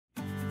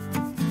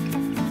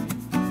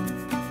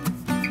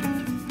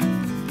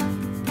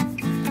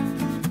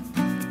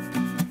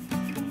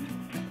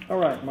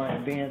Alright, my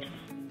advanced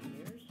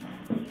engineers,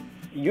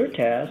 your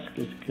task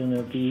is going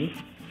to be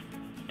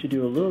to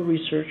do a little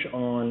research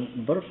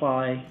on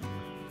butterfly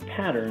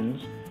patterns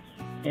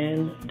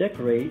and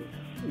decorate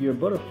your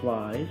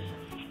butterflies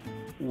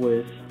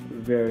with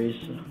various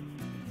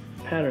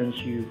patterns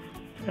you've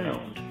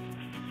found.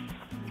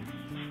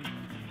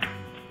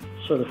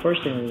 So the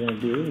first thing we're going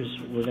to do is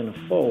we're going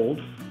to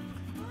fold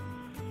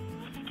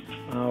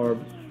our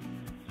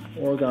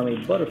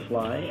origami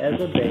butterfly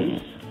as a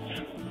base,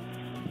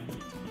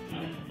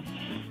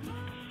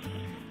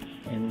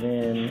 and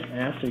then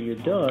after you're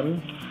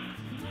done,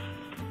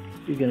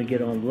 you're going to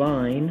get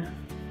online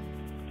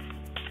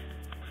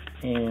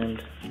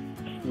and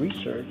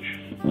research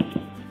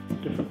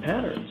different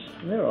patterns.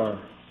 There are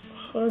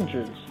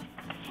hundreds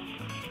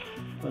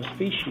of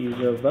species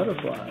of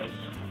butterflies.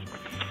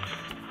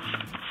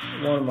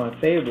 One of my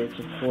favorites,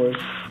 of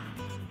course,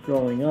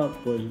 growing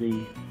up was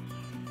the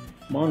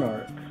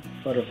monarch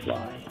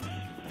butterfly,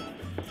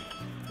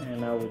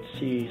 and I would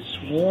see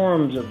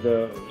swarms of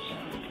those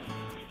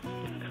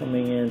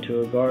coming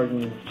into a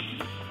garden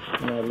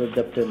when I lived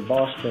up there in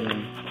Boston,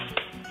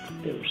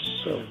 and they were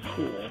so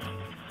cool.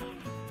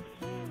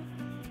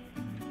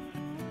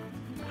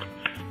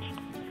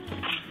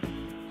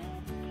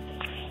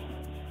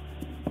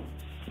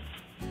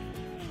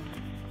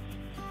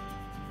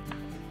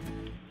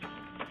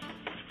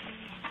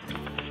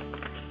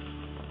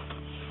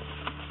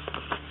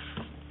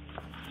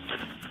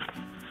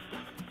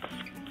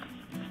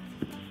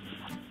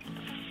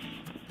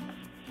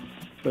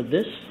 For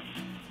this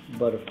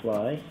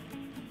butterfly,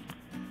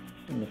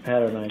 and the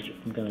pattern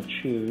I'm going to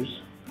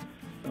choose,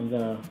 I'm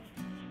going to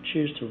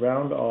choose to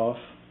round off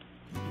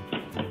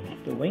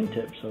the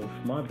wingtips of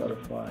my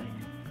butterfly,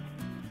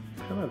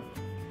 kind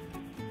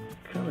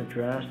of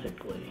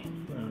drastically.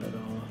 Round it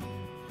off.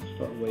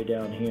 Start way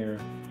down here.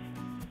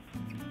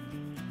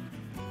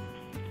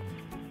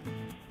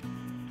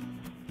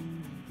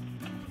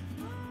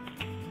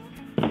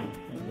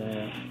 Like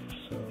that.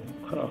 So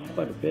cut off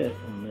quite a bit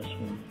on this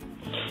one.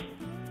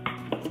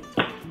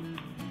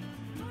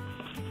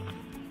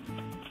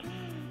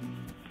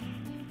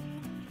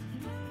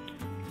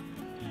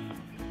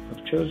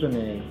 I've chosen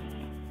a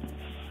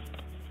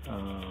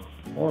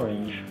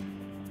orange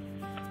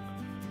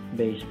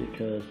base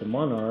because the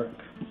monarch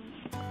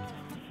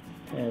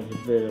has a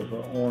bit of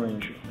an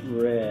orange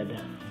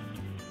red.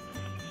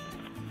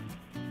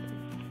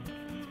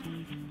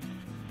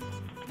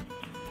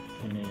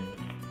 And then,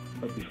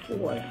 but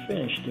before I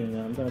finish doing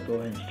that, I'm going to go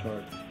ahead and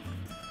start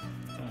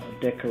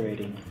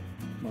decorating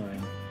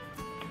mine.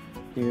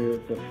 Here are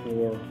the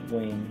 4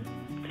 wing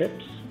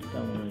tips that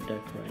I'm going to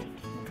decorate.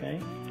 Okay.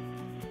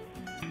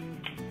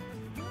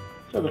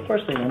 So the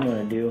first thing I'm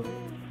going to do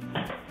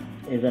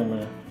is I'm going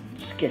to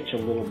sketch a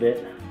little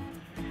bit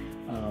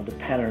the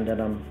pattern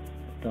that I'm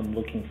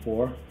looking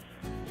for.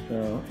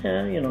 So,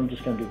 and I'm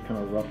just going to do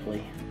kind of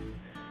roughly.